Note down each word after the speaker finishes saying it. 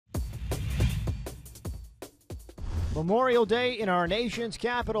Memorial Day in our nation's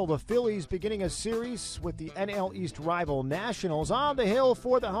capital, the Phillies beginning a series with the NL East rival Nationals. On the hill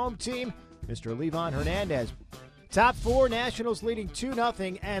for the home team, Mr. Livan Hernandez. Top four, Nationals leading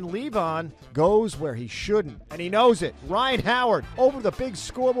 2-0, and Livan goes where he shouldn't, and he knows it. Ryan Howard over the big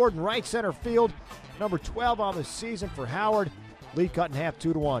scoreboard in right center field. Number 12 on the season for Howard. Lead cut in half,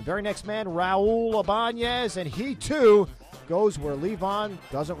 2-1. Very next man, Raul Ibanez, and he too goes where Livan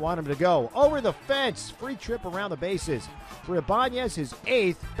doesn't want him to go. Over the fence, free trip around the bases. For Ibanez, his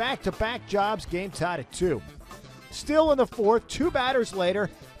eighth, back-to-back jobs, game tied at 2. Still in the fourth, two batters later,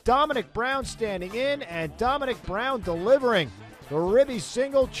 Dominic Brown standing in, and Dominic Brown delivering. The ribby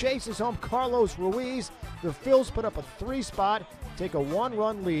single chases home Carlos Ruiz. The Phils put up a 3-spot, take a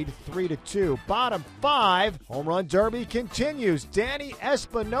 1-run lead, 3-2. Bottom 5, home run derby continues. Danny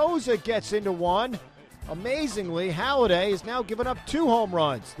Espinosa gets into one. Amazingly, Halladay has now given up 2 home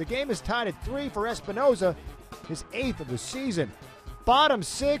runs. The game is tied at 3 for Espinosa, his 8th of the season. Bottom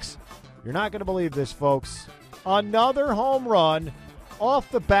 6, you're not going to believe this, folks. Another home run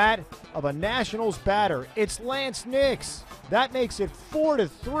off the bat of a Nationals batter. It's Lance Nix. That makes it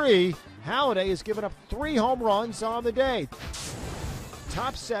 4-3. Halladay has given up 3 home runs on the day.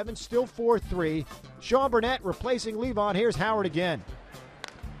 Top 7, still 4-3. Sean Burnett replacing Livan. Here's Howard again.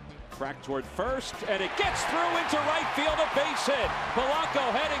 Crack toward first, and it gets through into right field, a base hit.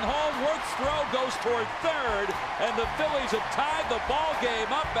 Polanco heading home, Worth's throw goes toward third, and the Phillies have tied the ball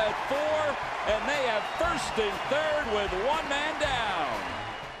game up at 4, and they have first and third with one man down.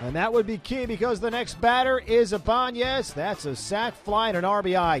 And that would be key because the next batter is Ibanez. That's a sac fly and an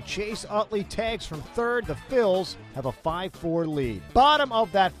RBI. Chase Utley tags from third. The Phils have a 5-4 lead. Bottom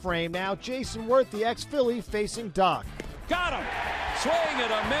of that frame now, Jason Worth, the ex-Philly, facing Doc. Got him. Swing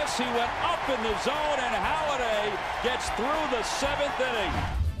and a miss. He went up in the zone, and Halladay gets through the 7th inning.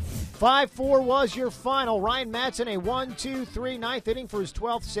 5-4 was your final. Ryan Madson, a 1-2-3 ninth inning for his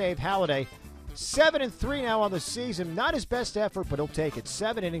 12th save. Halladay, 7-3 now on the season. Not his best effort, but he'll take it.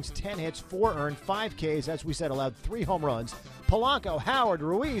 7 innings, 10 hits, 4 earned, 5 Ks. As we said, allowed 3 home runs. Polanco, Howard,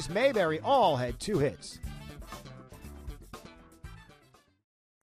 Ruiz, Mayberry all had 2 hits.